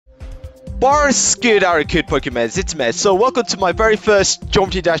What's good, our good Pokemons, it's Mez. So welcome to my very first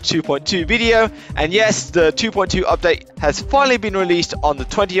Geometry Dash 2.2 video, and yes, the 2.2 update has finally been released on the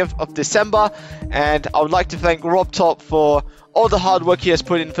 20th of December, and I would like to thank RobTop for all the hard work he has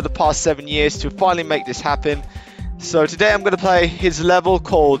put in for the past 7 years to finally make this happen. So today I'm going to play his level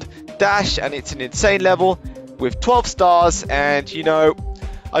called Dash, and it's an insane level with 12 stars, and you know,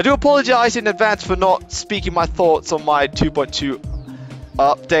 I do apologize in advance for not speaking my thoughts on my 2.2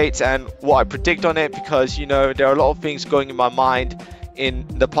 updates and what I predict on it, because you know there are a lot of things going in my mind in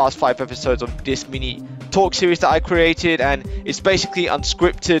the past 5 episodes of this mini talk series that I created, and it's basically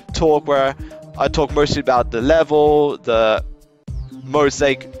unscripted talk where I talk mostly about the level, the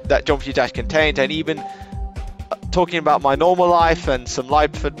mosaic that Geometry Dash contains, and even talking about my normal life and some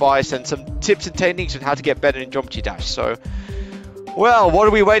life advice and some tips and techniques on how to get better in Geometry Dash. So, well, what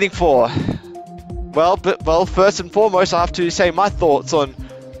are we waiting for? Well, first and foremost, I have to say my thoughts on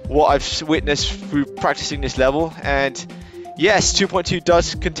what I've witnessed through practicing this level. And yes, 2.2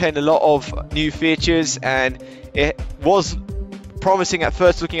 does contain a lot of new features, and it was promising at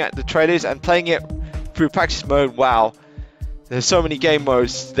first looking at the trailers, and playing it through practice mode. Wow, there's so many game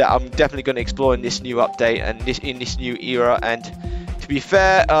modes that I'm definitely going to explore in this new update and in this new era. And to be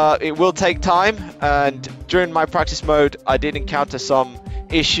fair, it will take time, and during my practice mode I did encounter some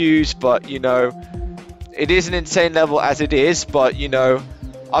issues, but you know, it is an insane level as it is, but you know,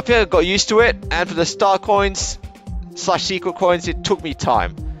 I think I got used to it, and for the star coins / secret coins it took me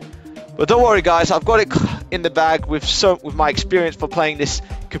time. But don't worry guys, I've got it in the bag with my experience for playing this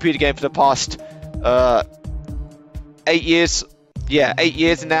computer game for the past 8 years. Yeah, 8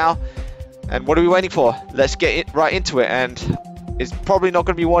 years now. And what are we waiting for? Let's get right into it. And it's probably not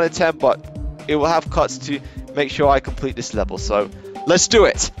going to be 1 attempt, but it will have cuts to make sure I complete this level. So let's do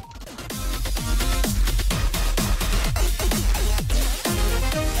it.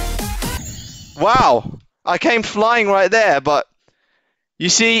 Wow, I came flying right there, but you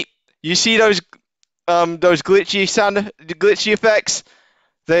see those glitchy effects.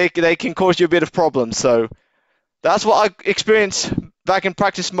 They can cause you a bit of problems. So that's what I experienced back in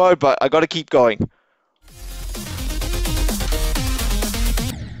practice mode, but I got to keep going.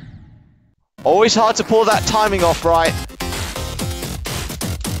 Always hard to pull that timing off, right?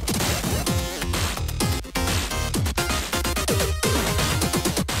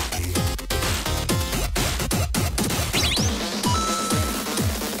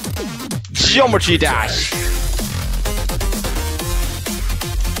 Geometry Dash.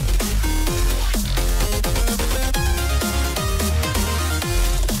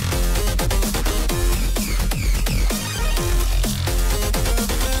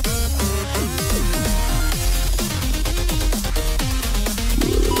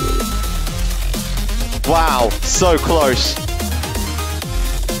 Wow, so close.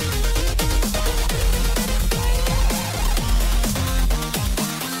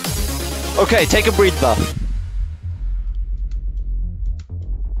 Okay, take a breather.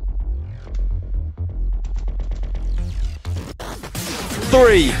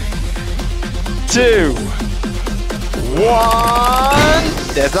 Three, 2,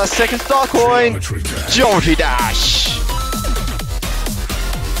 1. There's our second star coin. Geometry Dash.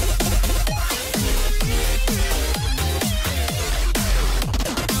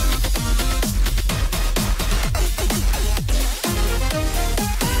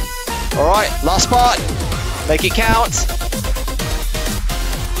 Alright, last part. Make it count.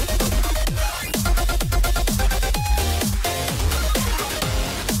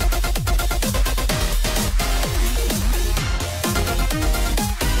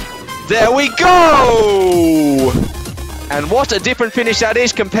 There we go! And what a different finish that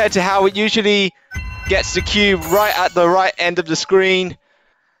is compared to how it usually gets the cube right at the right end of the screen.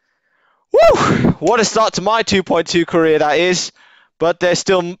 Woo! What a start to my 2.2 career that is. But there's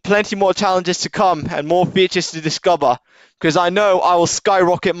still plenty more challenges to come and more features to discover, because I know I will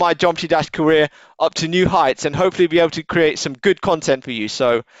skyrocket my Geometry Dash career up to new heights and hopefully be able to create some good content for you.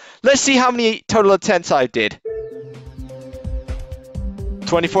 So let's see how many total attempts I did.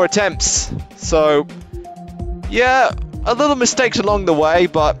 24 attempts. So yeah, a little mistakes along the way,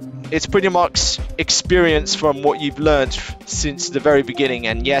 but it's pretty much experience from what you've learned since the very beginning.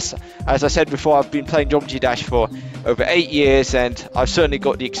 And yes, as I said before, I've been playing Geometry Dash for over 8 years, and I've certainly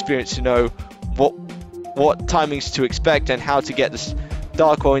got the experience to know what timings to expect and how to get the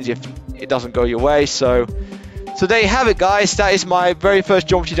star coins if it doesn't go your way. So there you have it guys, that is my very first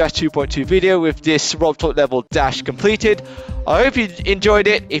Geometry Dash 2.2 video with this RobTop level dash completed. I hope you enjoyed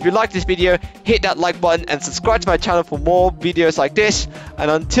it. If you liked this video, hit that like button and subscribe to my channel for more videos like this. And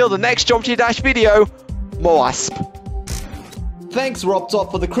until the next Geometry Dash video, Moasp. Thanks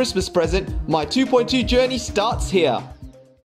RobTop for the Christmas present. My 2.2 journey starts here.